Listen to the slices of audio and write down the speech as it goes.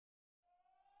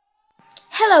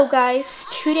Hello guys,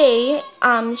 today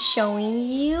I'm showing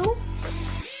you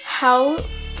how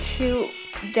to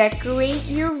decorate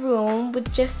your room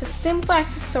with just a simple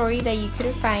accessory that you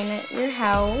could find at your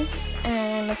house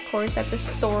and of course at the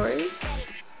stores.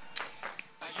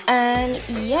 And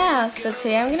yeah, so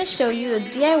today I'm gonna show you a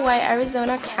DIY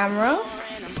Arizona camera,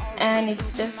 and it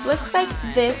just looks like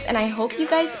this, and I hope you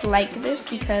guys like this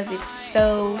because it's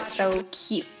so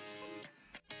cute.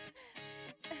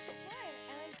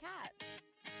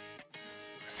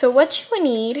 So what you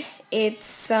need,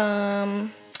 it's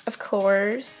of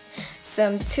course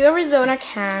some 2 Arizona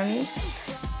cans,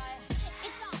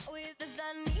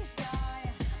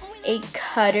 a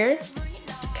cutter,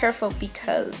 careful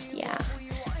because yeah,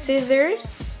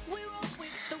 scissors,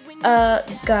 a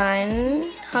gun,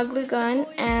 hot glue gun,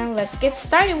 and let's get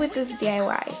started with this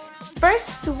DIY.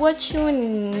 First, what you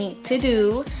need to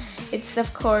do, it's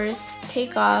of course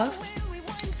take off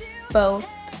both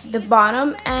the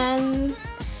bottom and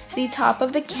the top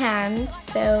of the can.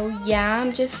 So yeah,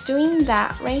 I'm just doing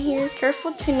that right here.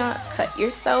 Careful to not cut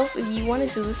yourself. If you want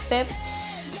to do this step,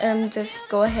 just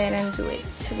go ahead and do it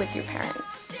with your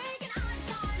parents.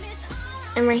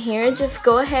 And right here, just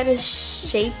go ahead and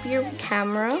shape your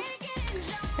camera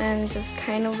and just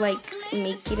kind of like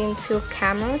make it into a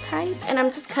camera type. And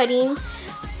I'm just cutting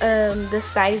the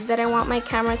size that I want my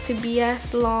camera to be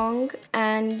as long.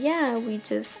 And yeah, we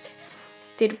just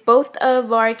did both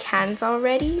of our cans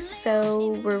already,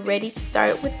 so we're ready to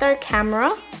start with our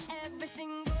camera.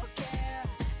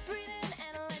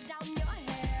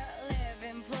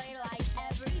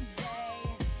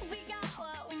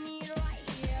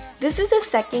 This is the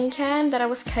second can that I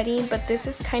was cutting, but this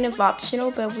is kind of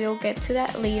optional, but we'll get to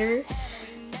that later.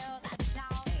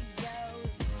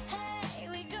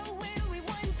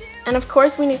 And of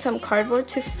course we need some cardboard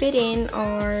to fit in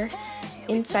our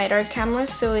inside our camera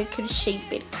so it could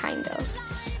shape it kind of.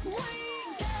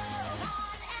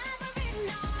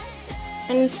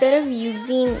 And instead of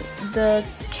using the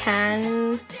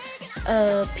can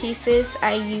pieces,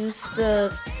 I use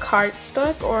the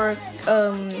cardstock or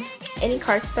any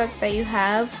cardstock that you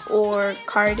have, or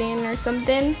carton or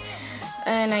something,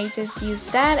 and I just use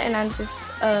that, and I'm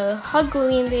just hot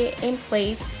gluing it in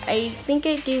place. I think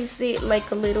it gives it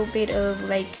like a little bit of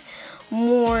like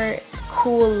more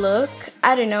cool look.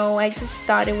 I don't know, I just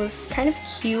thought it was kind of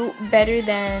cute, better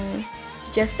than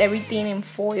just everything in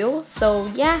foil. So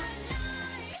yeah,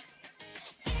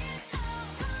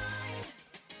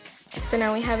 so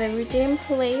now we have everything in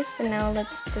place, and now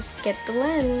let's just get the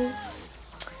lens.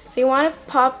 So you want to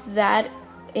pop that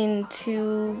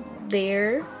into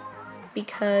there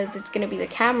because it's gonna be the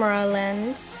camera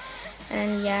lens.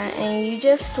 And yeah, and you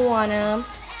just want to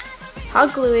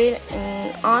hot glue it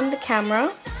on the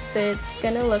camera, so it's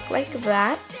gonna look like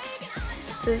that.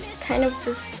 Just kind of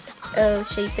just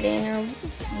shape it in, or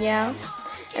yeah,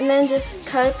 and then just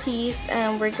cut a piece,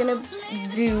 and we're gonna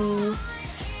do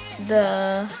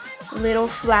the little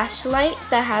flashlight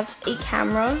that has a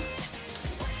camera.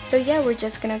 So yeah, we're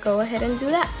just gonna go ahead and do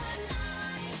that.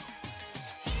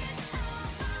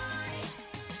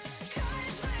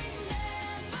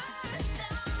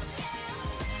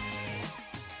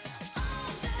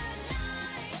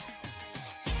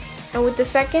 And with the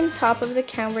second top of the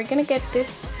can, we're gonna get this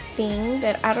thing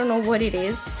that I don't know what it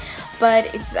is, but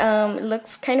it's it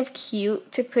looks kind of cute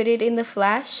to put it in the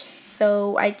flash.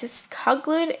 So I just hot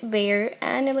glued it there,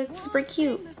 and it looks super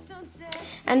cute.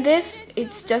 And this,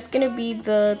 it's just gonna be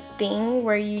the thing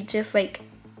where you just like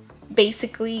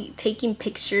basically taking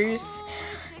pictures.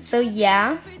 So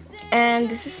yeah, and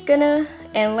this is gonna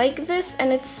end like this,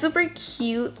 and it's super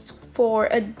cute for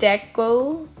a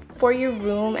deco for your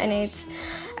room, and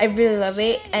I really love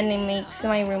it, and it makes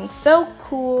my room so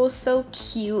cool, so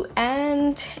cute,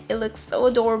 and it looks so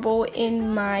adorable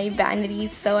in my vanity.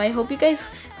 So I hope you guys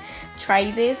try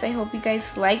this. I hope you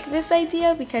guys like this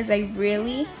idea because I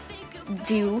really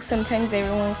do. Sometimes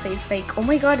everyone says like, oh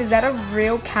my god, is that a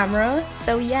real camera?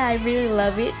 So yeah, I really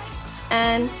love it.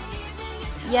 And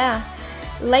yeah,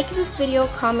 like this video,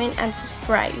 comment, and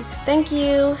subscribe. Thank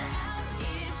you.